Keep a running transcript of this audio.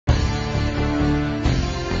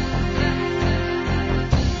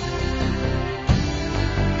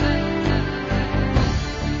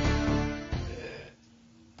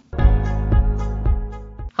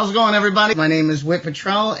How's it going, everybody? My name is Whit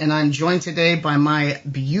Petrell, and I'm joined today by my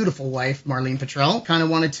beautiful wife, Marlene Petrell. Kind of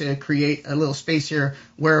wanted to create a little space here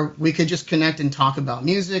where we could just connect and talk about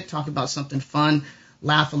music, talk about something fun,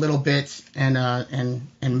 laugh a little bit, and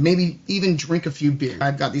maybe even drink a few beers.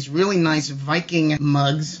 I've got these really nice Viking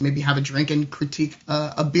mugs. Maybe have a drink and critique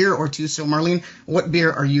a beer or two. So, Marlene, what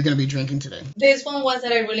beer are you going to be drinking today? This one was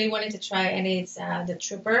that I really wanted to try, and it's the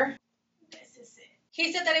Trooper.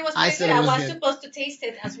 He said that it was pretty good. I was supposed to taste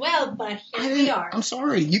it as well, but here we are. I'm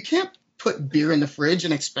sorry. You can't put beer in the fridge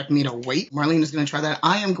and expect me to wait. Marlene is going to try that.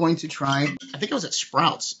 I am going to try, I think it was at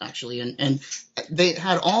Sprouts, actually, and they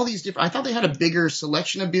had all these different, I thought they had a bigger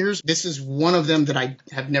selection of beers. This is one of them that I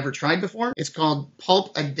have never tried before. It's called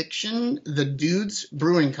Pulp Addiction, the Dudes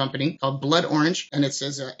Brewing Company, called Blood Orange, and it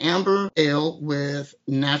says amber ale with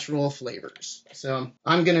natural flavors. So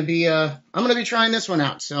I'm going to be trying this one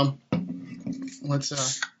out. So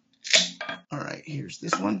let's, all right, here's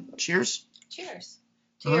this one. Cheers. Cheers.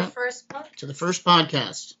 To your first podcast. To the first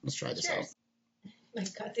podcast. Let's try this out. My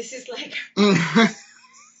God, this is like...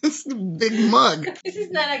 It's a big mug. This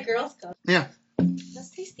is not a girl's cup. Yeah.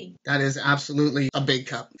 That's tasty. That is absolutely a big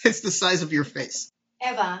cup. It's the size of your face.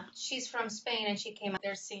 Eva, she's from Spain, and she came out.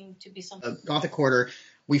 There seemed to be something... Gothic Quarter,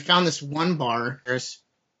 we found this one bar. There's...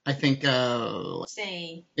 I think, to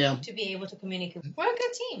be able to communicate. We're a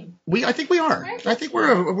good team. I think we are. I think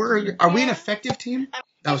are we an effective team?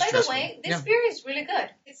 By the way, this beer is really good.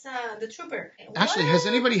 It's the Trooper. Actually, has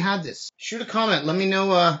anybody had this? Shoot a comment. Let me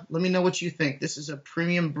know what you think. This is a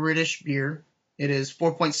premium British beer. It is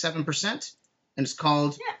 4.7%, and it's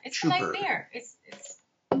called Trooper. It's a light beer. It's.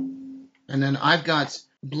 And then I've got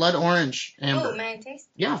Blood Orange Amber. Oh, may I taste?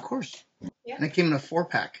 Yeah, of course. Yeah. And it came in a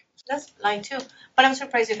 4-pack. That's light too, but I'm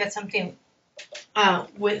surprised you got something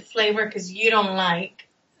with flavor because you don't like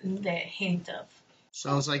the hint of.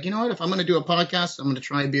 So I was like, you know what? If I'm going to do a podcast, I'm going to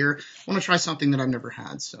try a beer. I want to try something that I've never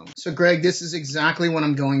had. So Greg, this is exactly what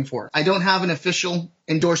I'm going for. I don't have an official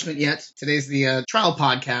endorsement yet. Today's the trial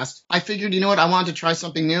podcast. I figured, you know what? I wanted to try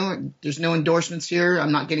something new. There's no endorsements here.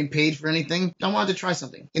 I'm not getting paid for anything. I wanted to try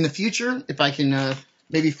something. In the future, if I can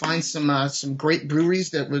maybe find some great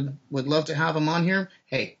breweries that would love to have them on here,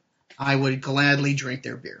 hey, I would gladly drink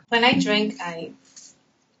their beer. When I drink, I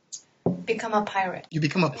become a pirate. You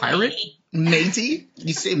become a pirate? Matey?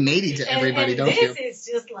 You say matey to everybody, don't you? This is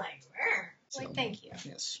just like thank you.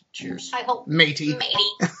 Yes. Cheers. I hope. Matey.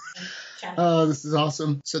 Oh, this is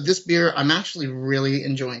awesome. So this beer, I'm actually really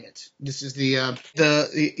enjoying it. This is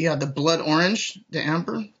the Blood Orange, the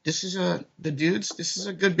Amber. This is the Dudes. This is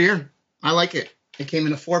a good beer. I like it. It came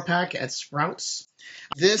in a 4-pack at Sprouts.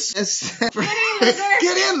 This is... Get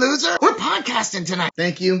in, loser! We're podcasting tonight.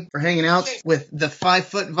 Thank you for hanging out with the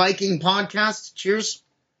 5-Foot Viking podcast. Cheers.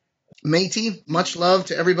 Matey, much love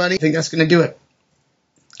to everybody. I think that's going to do it.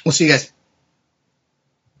 We'll see you guys.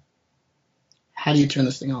 How do you turn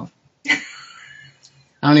this thing off? I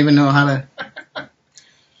don't even know how to...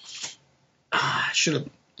 I should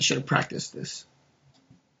have practiced this.